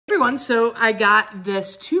everyone. So I got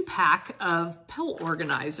this 2-pack of pill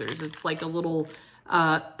organizers. It's like a little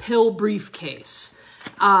pill briefcase.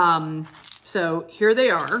 So here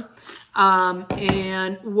they are.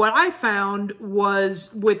 And what I found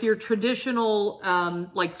was with your traditional,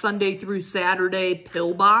 like Sunday through Saturday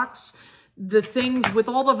pill box, the things with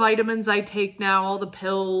all the vitamins I take now, all the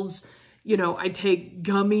pills, you know, I take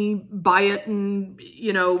gummy biotin,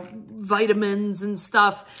 you know, vitamins and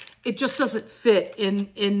stuff. It just doesn't fit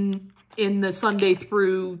in the Sunday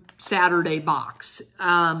through Saturday box.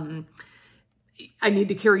 I need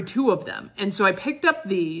to carry 2 of them. And so I picked up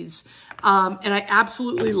these, and I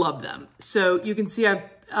absolutely love them. So you can see I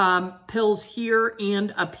have pills here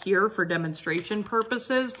and up here for demonstration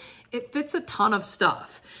purposes. It fits a ton of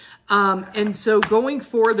stuff. And so going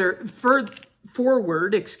forward,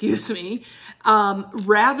 excuse me,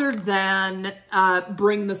 rather than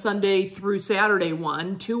bring the Sunday through Saturday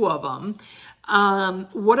one, 2 of them,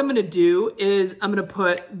 what I'm going to do is I'm going to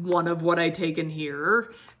put one of what I take in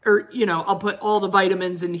here, or, you know, I'll put all the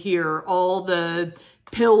vitamins in here, all the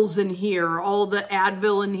pills in here, all the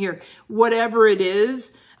Advil in here, whatever it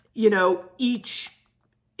is, you know, each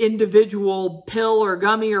individual pill or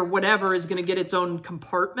gummy or whatever is going to get its own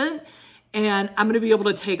compartment. And I'm going to be able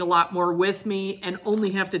to take a lot more with me and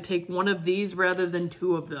only have to take 1 of these rather than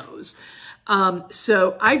 2 of those.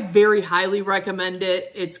 So I very highly recommend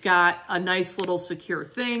it. It's got a nice little secure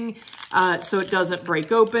thing, so it doesn't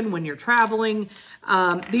break open when you're traveling.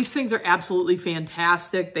 These things are absolutely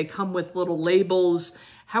fantastic. They come with little labels.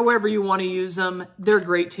 However you want to use them, they're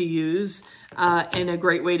great to use and a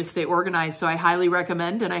great way to stay organized. So I highly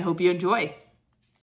recommend, and I hope you enjoy.